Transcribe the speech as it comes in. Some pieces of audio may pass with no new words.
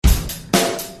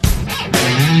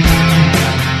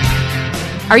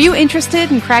Are you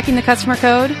interested in cracking the customer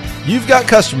code? You've got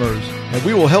customers, and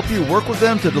we will help you work with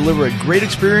them to deliver a great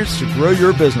experience to grow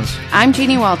your business. I'm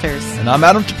Jeannie Walters. And I'm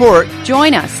Adam Toporek.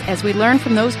 Join us as we learn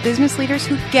from those business leaders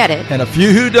who get it. And a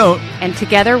few who don't. And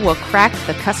together we'll crack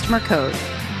the customer code.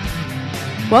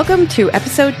 Welcome to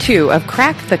episode 2 of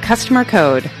Crack the Customer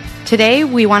Code. Today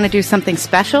we want to do something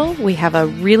special. We have a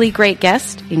really great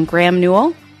guest in Graham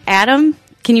Newell. Adam,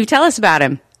 can you tell us about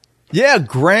him? Yeah,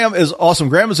 Graham is awesome.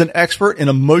 Graham is an expert in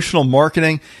emotional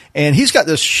marketing, and he's got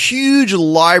this huge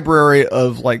library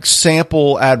of like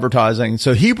sample advertising.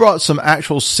 So he brought some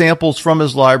actual samples from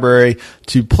his library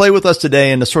to play with us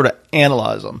today and to sort of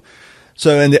analyze them.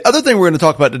 So, and the other thing we're going to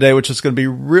talk about today, which is going to be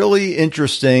really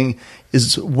interesting,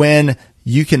 is when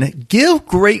you can give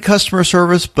great customer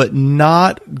service, but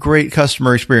not great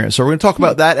customer experience. So we're going to talk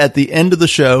about that at the end of the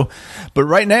show. But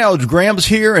right now, Graham's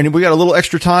here, and we got a little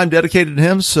extra time dedicated to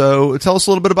him. So tell us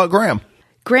a little bit about Graham.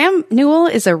 Graham Newell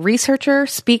is a researcher,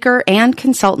 speaker, and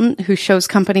consultant who shows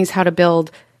companies how to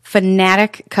build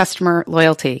fanatic customer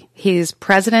loyalty. He's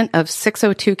president of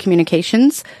 602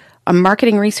 Communications, a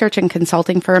marketing research and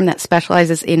consulting firm that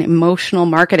specializes in emotional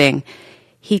marketing.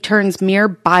 He turns mere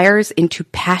buyers into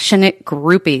passionate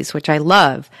groupies, which I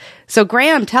love. So,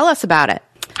 Graham, tell us about it.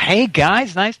 Hey,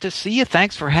 guys. Nice to see you.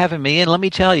 Thanks for having me. And let me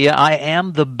tell you, I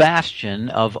am the bastion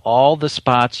of all the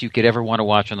spots you could ever want to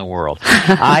watch in the world.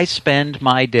 I spend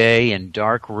my day in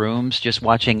dark rooms just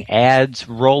watching ads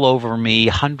roll over me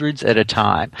hundreds at a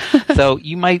time. So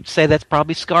you might say that's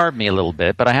probably scarred me a little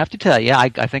bit, but I have to tell you, I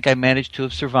think I managed to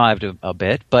have survived a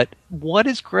bit. But what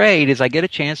is great is I get a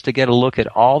chance to get a look at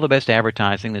all the best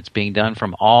advertising that's being done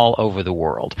from all over the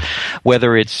world,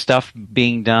 whether it's stuff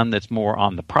being done that's more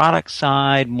on the product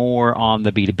side, more on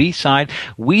the B2B side.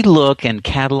 We look and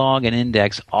catalog and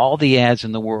index all the ads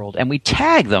in the world, and we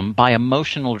tag them by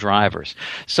emotional drivers.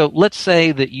 So let's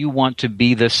say that you want to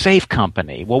be the safe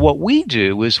company. Well, what we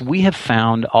do is we have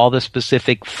found all the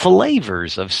specific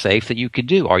flavors of safe that you could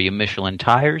do. Are you Michelin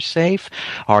Tires safe?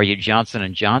 Are you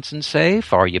Johnson & Johnson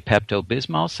safe? Are you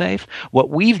Pepto-Bismol safe? What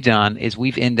we've done is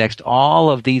we've indexed all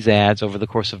of these ads over the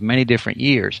course of many different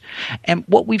years. And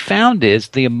what we found is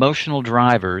the emotional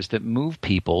drivers that move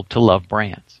people to love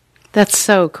brands. That's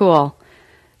so cool.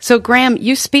 So, Graham,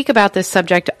 you speak about this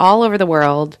subject all over the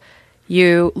world.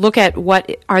 You look at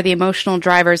what are the emotional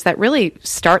drivers that really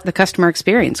start the customer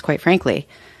experience, quite frankly,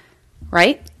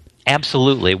 right?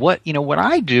 Absolutely. What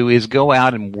I do is go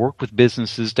out and work with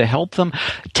businesses to help them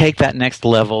take that next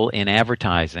level in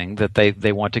advertising that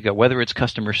they want to go, whether it's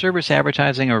customer service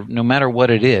advertising or no matter what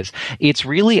it is. It's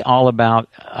really all about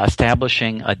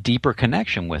establishing a deeper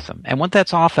connection with them. And what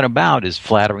that's often about is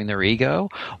flattering their ego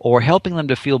or helping them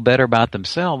to feel better about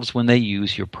themselves when they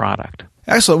use your product.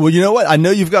 Excellent. Well, you know what? I know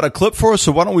you've got a clip for us,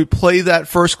 so why don't we play that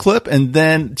first clip and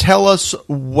then tell us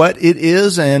what it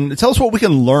is and tell us what we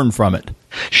can learn from it.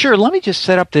 Sure. Let me just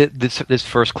set up this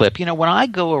first clip. You know, when I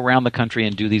go around the country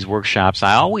and do these workshops,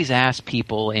 I always ask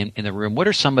people in the room, what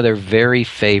are some of their very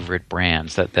favorite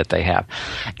brands that they have?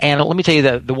 And let me tell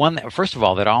you, the one that, first of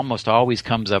all, that almost always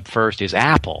comes up first is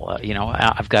Apple.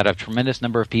 I've got a tremendous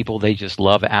number of people, they just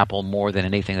love Apple more than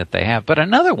anything that they have. But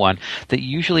another one that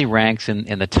usually ranks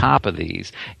in the top of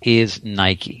these is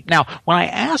Nike. Now, when I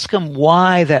ask them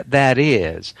why that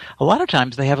is, a lot of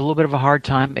times they have a little bit of a hard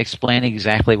time explaining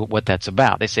exactly what that's about.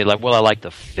 They say, like, well, I like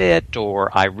the fit, or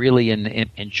I really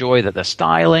enjoy the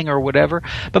styling, or whatever.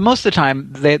 But most of the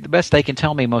time, the best they can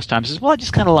tell me most times is, well, I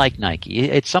just kind of like Nike.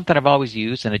 It's something I've always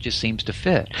used, and it just seems to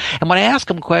fit. And when I ask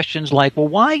them questions like, well,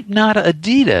 why not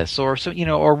Adidas or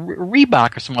or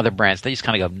Reebok or some other brands, they just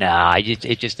kind of go, nah,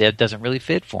 it doesn't really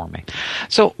fit for me.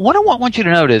 So what I want you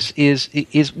to notice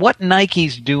is what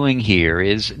Nike's doing here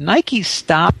is Nike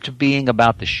stopped being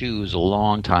about the shoes a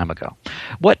long time ago.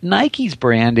 What Nike's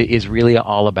brand is really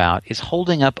all about is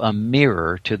holding up a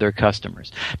mirror to their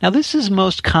customers. Now, this is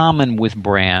most common with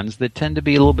brands that tend to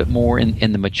be a little bit more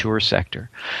in the mature sector.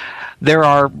 There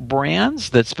are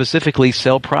brands that specifically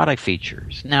sell product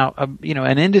features. Now,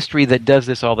 an industry that does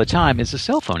this all the time is the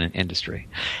cell phone industry.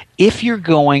 If you're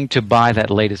going to buy that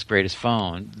latest, greatest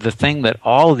phone, the thing that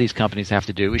all of these companies have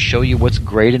to do is show you what's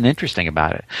great and interesting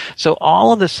about it. So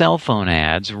all of the cell phone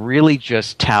ads really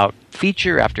just tout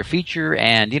feature after feature,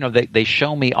 and they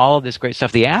show me all of this great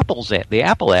stuff. The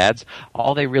Apple ads,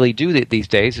 all they really do these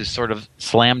days is sort of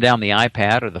slam down the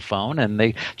iPad or the phone, and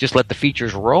they just let the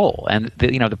features roll, and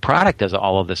the product does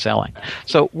all of the selling.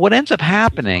 So what ends up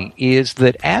happening is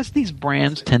that as these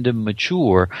brands tend to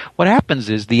mature, what happens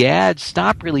is the ads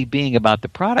stop really being about the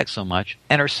product so much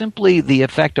and are simply the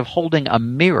effect of holding a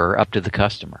mirror up to the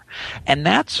customer. And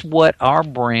that's what our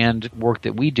brand work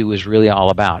that we do is really all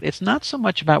about. It's not so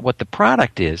much about what the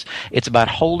product is. It's about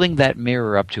holding that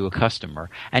mirror up to a customer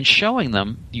and showing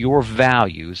them your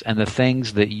values and the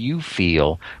things that you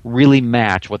feel really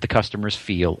match what the customers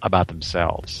feel about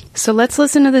themselves. So let's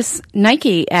listen to this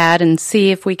Nike ad and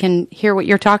see if we can hear what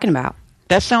you're talking about.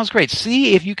 That sounds great.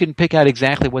 See if you can pick out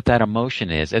exactly what that emotion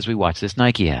is as we watch this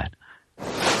Nike ad.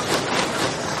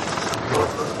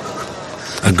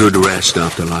 A good rest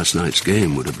after last night's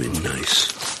game would have been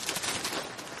nice.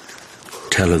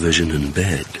 Television and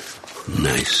bed,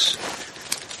 nice.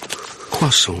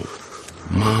 Croissant,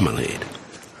 marmalade,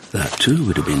 that too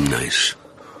would have been nice.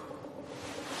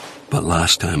 But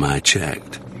last time I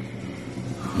checked,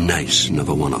 nice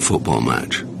never won a football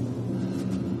match.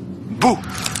 Boo!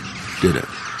 Did it.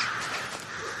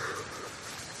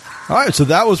 All right, so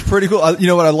that was pretty cool. What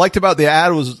I liked about the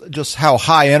ad was just how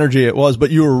high energy it was, but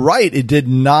you were right. It did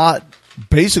not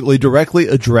basically directly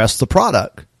address the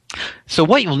product. So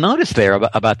what you'll notice there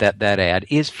about that ad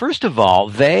is, first of all,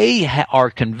 they are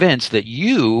convinced that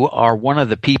you are one of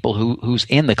the people who's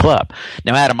in the club.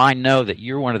 Now, Adam, I know that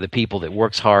you're one of the people that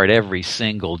works hard every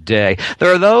single day.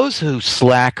 There are those who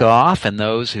slack off and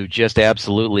those who just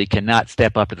absolutely cannot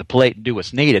step up to the plate and do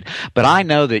what's needed. But I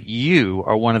know that you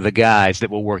are one of the guys that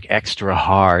will work extra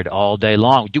hard all day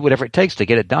long, do whatever it takes to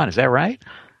get it done. Is that right?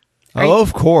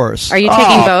 Of course. Are you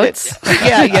taking votes?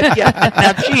 Yeah.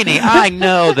 Now, Jeannie, I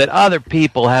know that other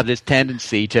people have this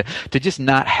tendency to just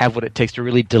not have what it takes to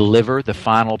really deliver the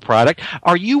final product.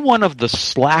 Are you one of the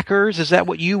slackers? Is that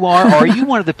what you are? Or are you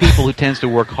one of the people who tends to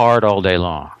work hard all day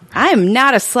long? I am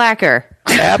not a slacker.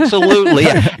 Absolutely.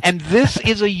 Yeah. And this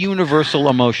is a universal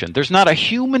emotion. There's not a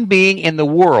human being in the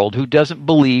world who doesn't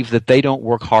believe that they don't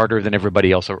work harder than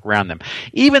everybody else around them.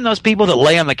 Even those people that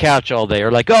lay on the couch all day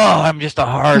are like, oh, I'm just a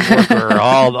hard worker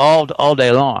all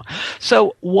day long.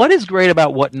 So what is great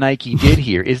about what Nike did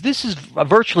here is this is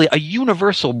virtually a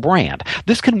universal brand.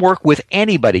 This can work with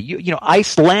anybody. You know,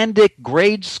 Icelandic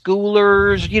grade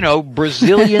schoolers,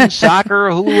 Brazilian soccer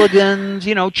hooligans,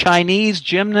 Chinese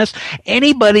gymnasts,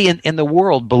 anybody in the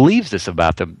world believes this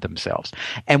about themselves.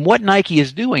 And what Nike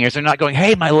is doing is they're not going,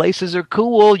 hey, my laces are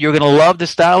cool, you're going to love the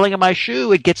styling of my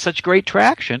shoe, it gets such great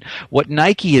traction. What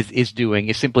Nike is doing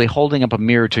is simply holding up a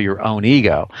mirror to your own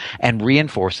ego and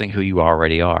reinforcing who you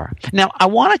already are. Now, I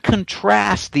want to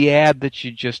contrast the ad that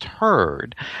you just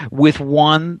heard with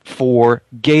one for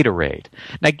Gatorade.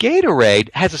 Now,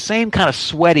 Gatorade has the same kind of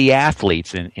sweaty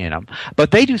athletes in them,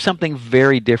 but they do something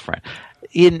very different.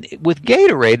 With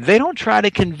Gatorade, they don't try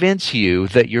to convince you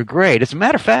that you're great. As a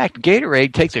matter of fact,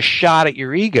 Gatorade takes a shot at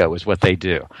your ego is what they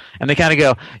do. And they kind of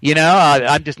go,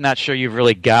 I'm just not sure you've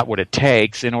really got what it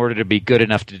takes in order to be good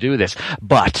enough to do this.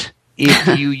 But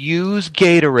if you use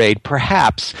Gatorade,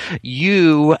 perhaps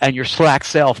you and your slack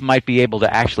self might be able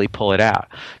to actually pull it out.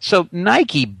 So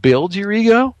Nike builds your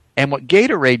ego, and what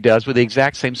Gatorade does with the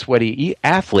exact same sweaty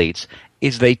athletes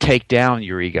is they take down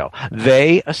your ego.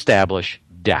 They establish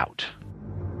doubt.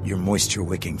 Your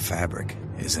moisture-wicking fabric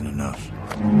isn't enough.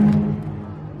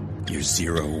 Your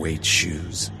zero-weight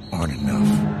shoes aren't enough.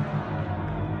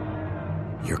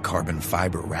 Your carbon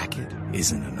fiber racket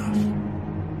isn't enough.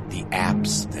 The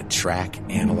apps that track,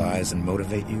 analyze, and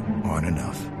motivate you aren't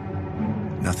enough.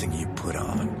 Nothing you put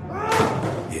on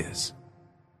is.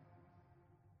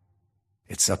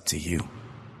 It's up to you.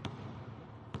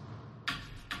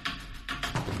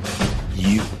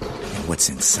 You and what's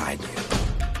inside you.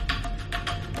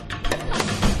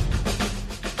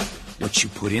 What you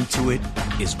put into it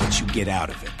is what you get out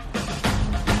of it.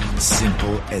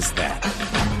 Simple as that.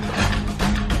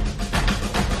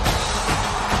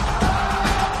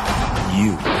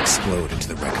 You explode into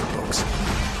the record books.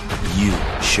 You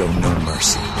show no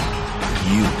mercy.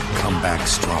 You come back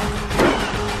strong.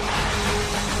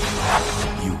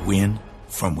 You win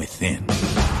from within.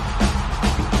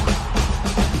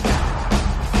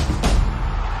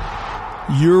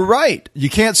 You're right. You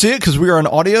can't see it because we are on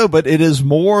audio, but it is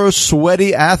more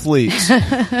sweaty athletes.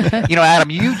 Adam,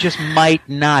 you just might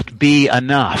not be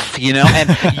enough,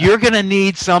 and you're going to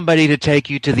need somebody to take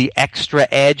you to the extra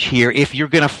edge here if you're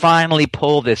going to finally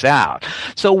pull this out.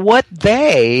 So what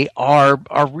they are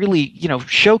really,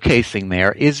 showcasing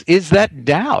there is that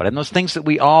doubt and those things that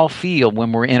we all feel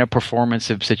when we're in a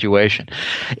performative situation.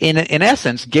 In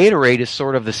essence, Gatorade is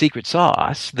sort of the secret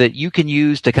sauce that you can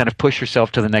use to kind of push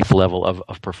yourself to the next level of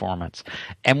performance.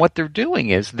 And what they're doing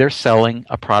is they're selling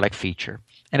a product feature.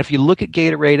 And if you look at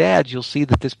Gatorade ads, you'll see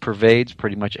that this pervades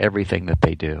pretty much everything that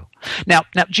they do. Now,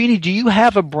 Jeannie, do you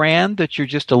have a brand that you're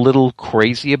just a little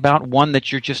crazy about? One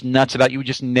that you're just nuts about? You would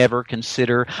just never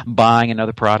consider buying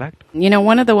another product?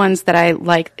 One of the ones that I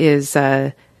like is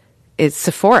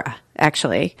Sephora,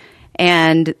 actually.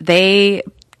 And they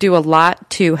do a lot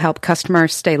to help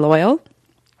customers stay loyal.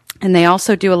 And they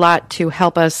also do a lot to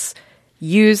help us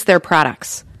use their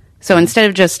products. So instead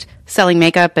of just selling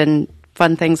makeup and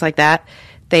fun things like that,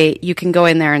 you can go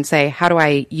in there and say, how do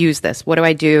I use this? What do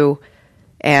I do?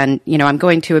 And, I'm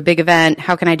going to a big event.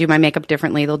 How can I do my makeup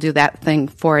differently? They'll do that thing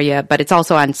for you. But it's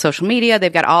also on social media.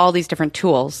 They've got all these different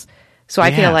tools. So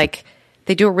I feel like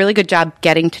they do a really good job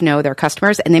getting to know their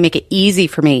customers, and they make it easy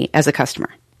for me as a customer.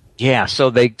 Yeah, so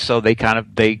they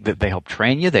help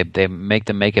train you. They make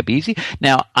the makeup easy.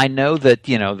 Now, I know that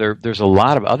there's a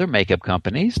lot of other makeup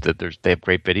companies that they have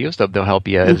great videos. They'll help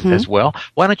you as well.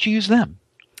 Why don't you use them?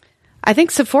 I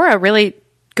think Sephora really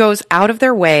goes out of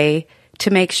their way to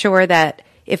make sure that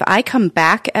if I come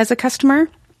back as a customer,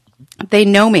 they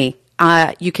know me.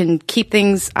 You can keep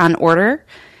things on order.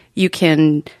 You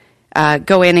can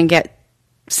go in and get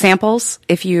samples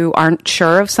if you aren't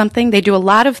sure of something. They do a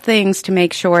lot of things to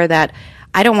make sure that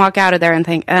I don't walk out of there and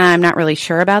think, I'm not really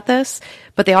sure about this.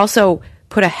 But they also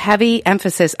put a heavy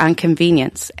emphasis on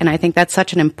convenience. And I think that's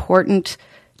such an important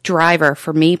driver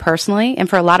for me personally and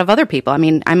for a lot of other people. I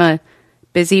mean, I'm a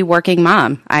busy working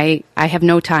mom. I have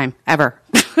no time ever.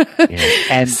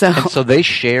 And so they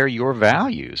share your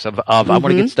values of I want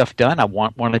to get stuff done. I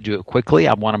want to do it quickly.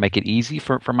 I want to make it easy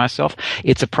for myself.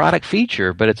 It's a product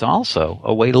feature, but it's also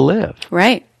a way to live.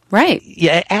 Right.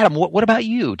 Yeah, Adam, what about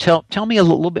you? Tell me a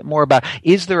little bit more about,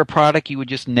 is there a product you would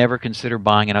just never consider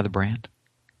buying another brand?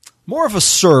 More of a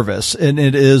service, and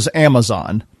it is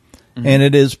Amazon. And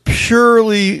it is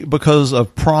purely because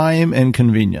of Prime and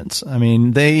convenience. I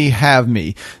mean, they have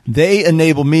me. They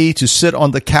enable me to sit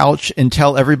on the couch and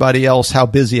tell everybody else how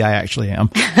busy I actually am.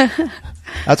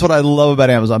 That's what I love about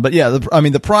Amazon. But yeah,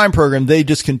 the Prime program, they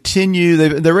just continue.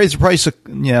 They raised the price,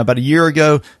 about a year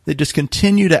ago. They just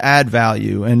continue to add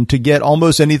value, and to get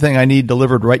almost anything I need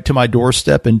delivered right to my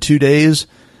doorstep in 2 days,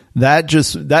 that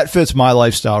fits my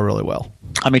lifestyle really well.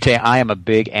 Let me tell you, I am a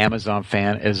big Amazon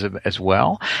fan as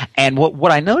well. And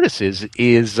what I notice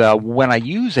is when I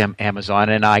use Amazon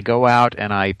and I go out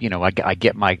and I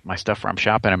get my stuff where I'm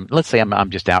shopping. Let's say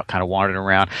I'm just out kind of wandering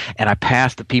around, and I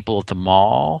pass the people at the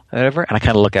mall, whatever, and I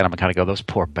kind of look at them and kind of go, those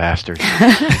poor bastards.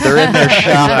 They're in there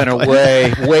shopping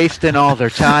away, wasting all their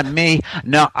time.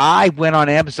 No, I went on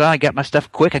Amazon, I got my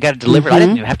stuff quick, I got it delivered. I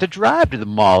didn't even have to drive to the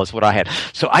mall is what I had.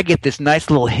 So I get this nice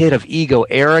little hit of ego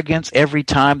arrogance every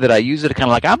time that I use it. Kind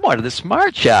of like, I'm one of the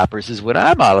smart shoppers is what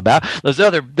I'm all about. Those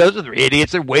other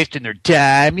idiots are wasting their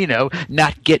time,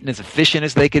 not getting as efficient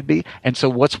as they could be. And so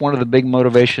what's one of the big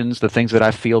motivations, the things that I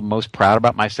feel most proud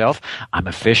about myself? I'm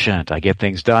efficient. I get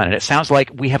things done. And it sounds like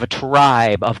we have a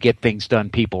tribe of get things done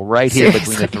people right here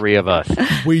between the three of us.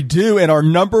 We do. And our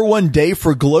number one day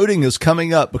for gloating is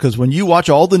coming up, because when you watch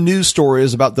all the news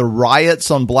stories about the riots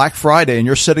on Black Friday and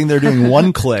you're sitting there doing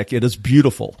one click, it is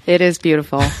beautiful. It is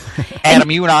beautiful.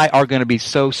 Adam, you and I are going to be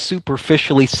so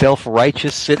superficially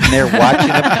self-righteous sitting there watching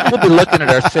them. We'll be looking at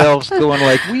ourselves going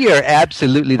like, we are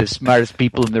absolutely the smartest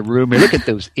people in the room here. Look at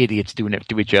those idiots doing it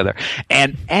to each other.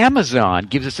 And Amazon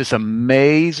gives us this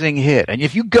amazing hit. And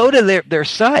if you go to their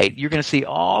site, you're going to see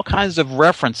all kinds of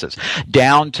references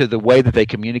down to the way that they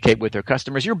communicate with their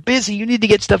customers. You're busy. You need to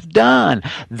get stuff done.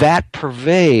 That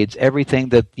pervades everything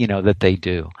that they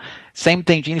do. Same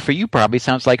thing, Jeannie, for you probably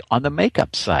sounds like on the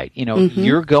makeup site.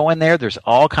 You're going there. There's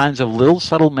all kinds of little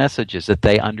subtle messages that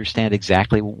they understand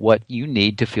exactly what you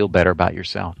need to feel better about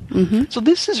yourself. So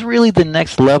this is really the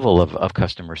next level of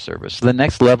customer service, the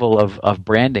next level of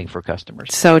branding for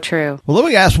customers. So true. Well, let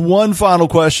me ask one final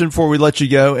question before we let you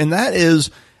go, and that is,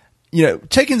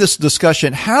 taking this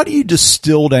discussion, how do you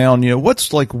distill down,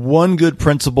 what's like one good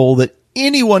principle that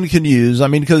anyone can use? I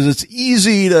mean, because it's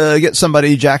easy to get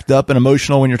somebody jacked up and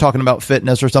emotional when you're talking about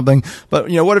fitness or something. But,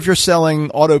 what if you're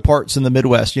selling auto parts in the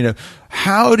Midwest?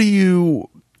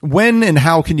 When and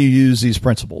how can you use these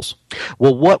principles?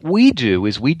 Well, what we do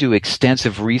is we do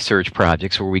extensive research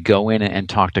projects where we go in and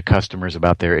talk to customers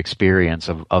about their experience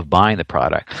of buying the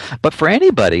product. But for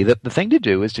anybody, the thing to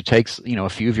do is to take, a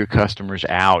few of your customers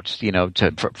out,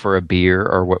 for a beer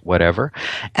or whatever.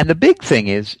 And the big thing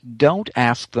is, don't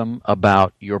ask them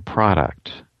about your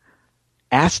product.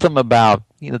 Ask them about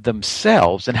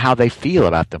themselves and how they feel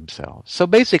about themselves. So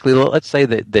basically, let's say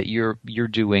that you're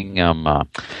doing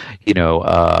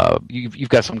you've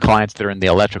got some clients that are in the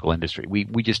electrical industry.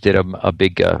 We just did a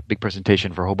big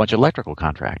presentation for a whole bunch of electrical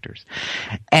contractors,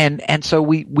 and so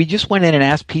we just went in and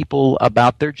asked people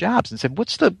about their jobs and said,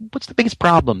 what's the biggest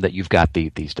problem that you've got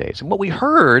these days? And what we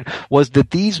heard was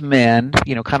that these men,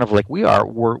 kind of like we are,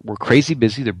 were crazy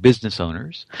busy. They're business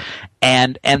owners,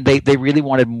 and they really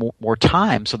wanted more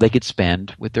time so they could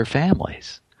spend with their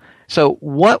families. So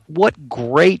what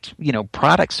great,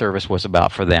 product service was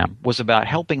about for them was about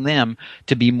helping them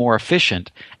to be more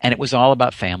efficient, and it was all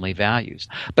about family values.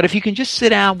 But if you can just sit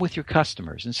down with your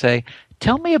customers and say,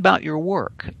 tell me about your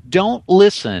work. Don't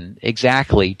listen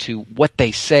exactly to what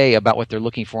they say about what they're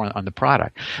looking for on the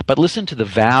product, but listen to the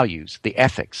values, the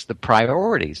ethics, the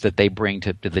priorities that they bring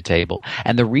to the table,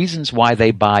 and the reasons why they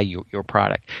buy your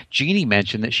product. Jeannie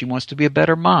mentioned that she wants to be a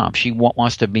better mom. She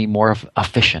wants to be more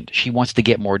efficient. She wants to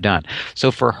get more done.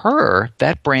 So for her,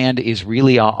 that brand is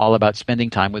really all about spending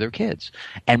time with her kids.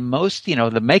 And most,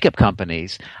 the makeup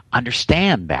companies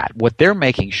understand that. What they're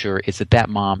making sure is that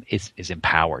mom is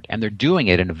empowered, and they're doing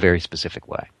it in a very specific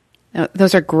way.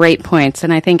 Those are great points,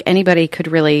 and I think anybody could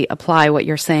really apply what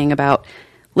you're saying about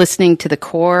listening to the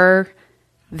core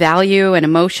value and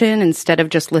emotion instead of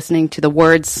just listening to the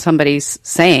words somebody's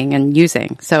saying and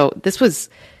using. So this was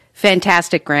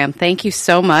fantastic, Graham. Thank you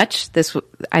so much.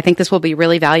 I think this will be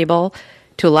really valuable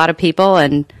to a lot of people,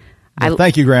 and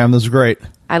thank you, Graham. This was great.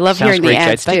 I love Sounds hearing great, the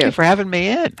ads, Thank too. you for having me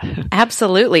in.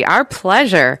 Absolutely. Our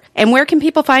pleasure. And where can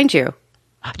people find you?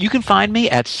 You can find me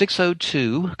at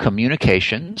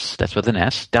 602communications, that's with an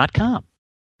S.com.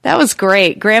 That was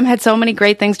great. Graham had so many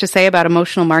great things to say about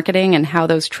emotional marketing and how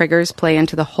those triggers play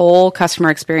into the whole customer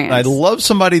experience. I love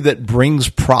somebody that brings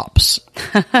props.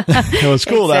 It was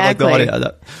cool. Exactly.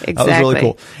 That was really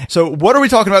cool. So what are we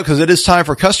talking about? Because it is time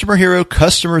for Customer Hero,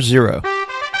 Customer Zero.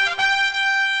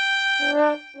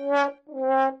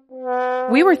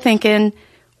 We were thinking,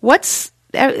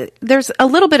 there's a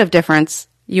little bit of difference,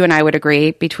 you and I would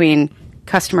agree, between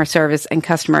customer service and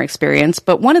customer experience.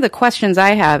 But one of the questions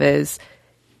I have is,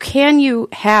 can you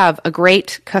have a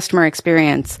great customer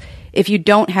experience if you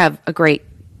don't have a great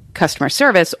customer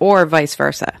service, or vice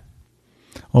versa?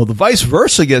 Well, the vice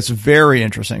versa gets very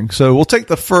interesting. So we'll take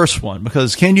the first one,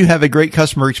 because can you have a great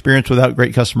customer experience without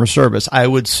great customer service? I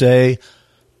would say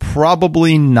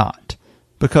probably not,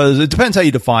 because it depends how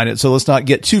you define it. So let's not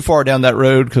get too far down that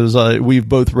road, because we've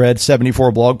both read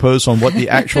 74 blog posts on what the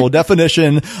actual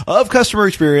definition of customer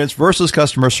experience versus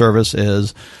customer service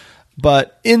is.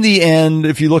 But in the end,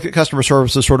 if you look at customer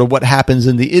service as sort of what happens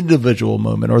in the individual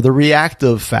moment or the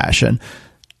reactive fashion,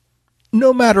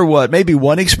 no matter what, maybe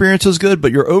one experience is good,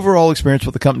 but your overall experience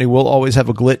with the company will always have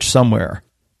a glitch somewhere.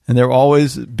 And there will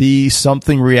always be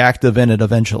something reactive in it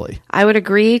eventually. I would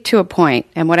agree to a point.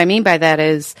 And what I mean by that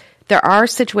is there are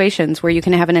situations where you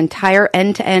can have an entire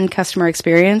end-to-end customer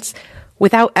experience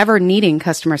without ever needing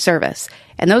customer service.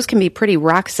 And those can be pretty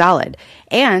rock solid.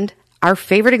 And our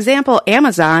favorite example,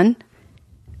 Amazon,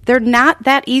 they're not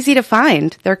that easy to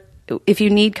find. If you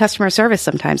need customer service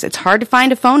sometimes, it's hard to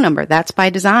find a phone number. That's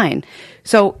by design.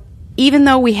 So even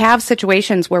though we have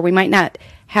situations where we might not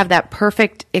have that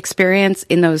perfect experience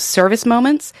in those service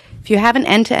moments, if you have an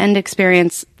end-to-end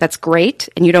experience that's great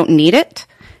and you don't need it,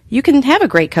 you can have a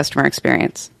great customer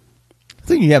experience. I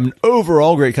think you have an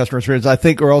overall great customer experience. I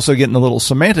think we're also getting a little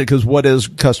semantic, because what is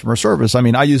customer service? I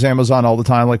mean, I use Amazon all the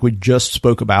time, like we just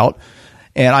spoke about,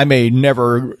 and I may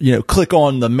never, click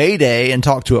on the Mayday and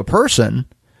talk to a person,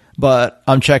 but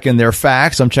I'm checking their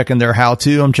facts, I'm checking their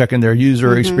how-to, I'm checking their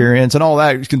user experience, and all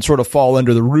that can sort of fall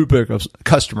under the rubric of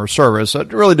customer service. So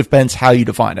it really depends how you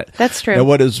define it. That's true. Now,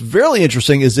 what is really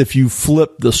interesting is if you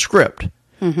flip the script.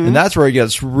 And that's where it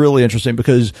gets really interesting,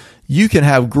 because you can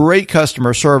have great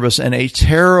customer service and a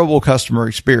terrible customer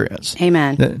experience.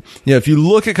 Amen. If you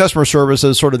look at customer service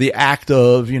as sort of the act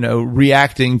of,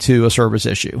 reacting to a service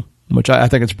issue, which I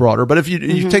think it's broader. But if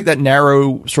you take that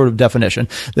narrow sort of definition,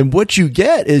 then what you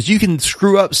get is you can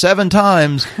screw up 7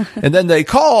 times and then they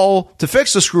call to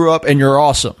fix the screw up and you're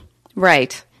awesome.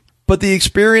 Right. But the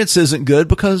experience isn't good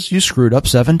because you screwed up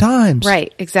 7 times.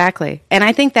 Right. Exactly. And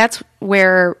I think that's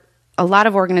where a lot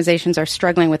of organizations are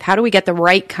struggling with, how do we get the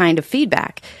right kind of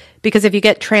feedback? Because if you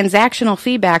get transactional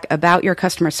feedback about your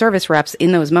customer service reps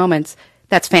in those moments,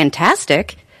 that's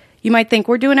fantastic. You might think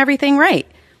we're doing everything right.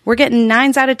 We're getting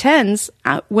 9s out of 10s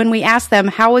when we ask them,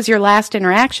 how was your last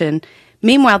interaction?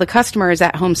 Meanwhile, the customer is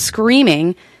at home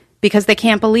screaming because they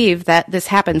can't believe that this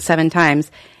happened 7 times.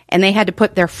 And they had to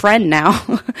put their friend now.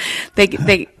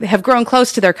 They have grown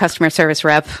close to their customer service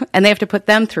rep, and they have to put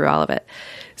them through all of it.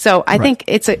 So I think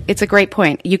it's a great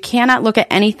point. You cannot look at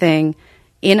anything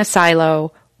in a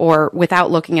silo or without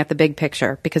looking at the big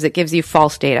picture because it gives you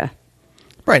false data.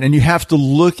 Right, and you have to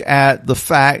look at the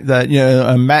fact that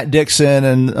Matt Dixon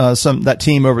and that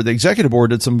team over the executive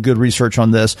board did some good research on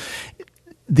this.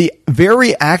 The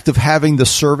very act of having the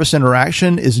service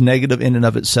interaction is negative in and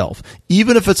of itself,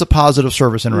 even if it's a positive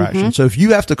service interaction. Mm-hmm. So if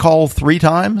you have to call 3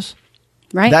 times,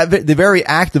 right, the very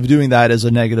act of doing that is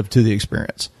a negative to the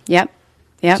experience. Yep.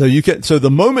 So the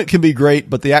moment can be great,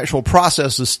 but the actual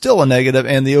process is still a negative,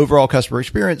 and the overall customer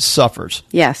experience suffers.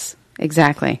 Yes,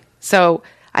 exactly. So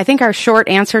I think our short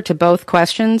answer to both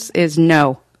questions is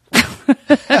no.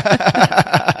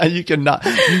 You cannot.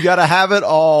 You got to have it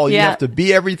all. You have to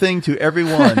be everything to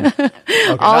everyone. Okay,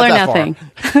 all or nothing.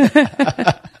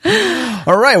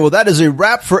 All right. Well, that is a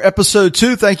wrap for episode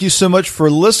 2. Thank you so much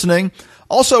for listening.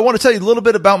 Also, I want to tell you a little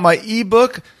bit about my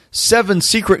ebook, 7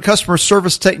 Secret Customer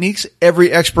Service Techniques Every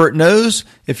Expert Knows.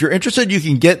 If you're interested, you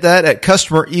can get that at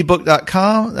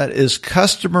customerebook.com. That is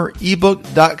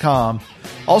customerebook.com.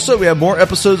 Also, we have more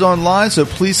episodes online, so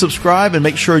please subscribe and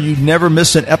make sure you never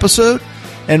miss an episode.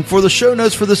 And for the show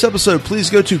notes for this episode, please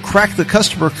go to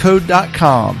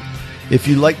crackthecustomercode.com. If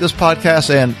you like this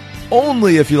podcast, and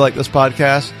only if you like this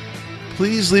podcast,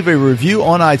 please leave a review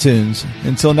on iTunes.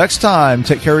 Until next time,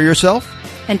 take care of yourself.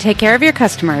 And take care of your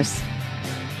customers.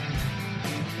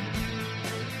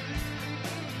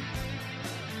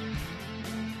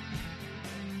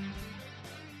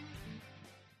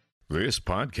 This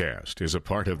podcast is a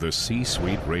part of the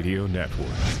C-Suite Radio Network.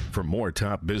 For more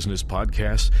top business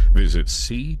podcasts, visit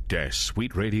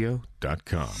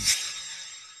c-suiteradio.com.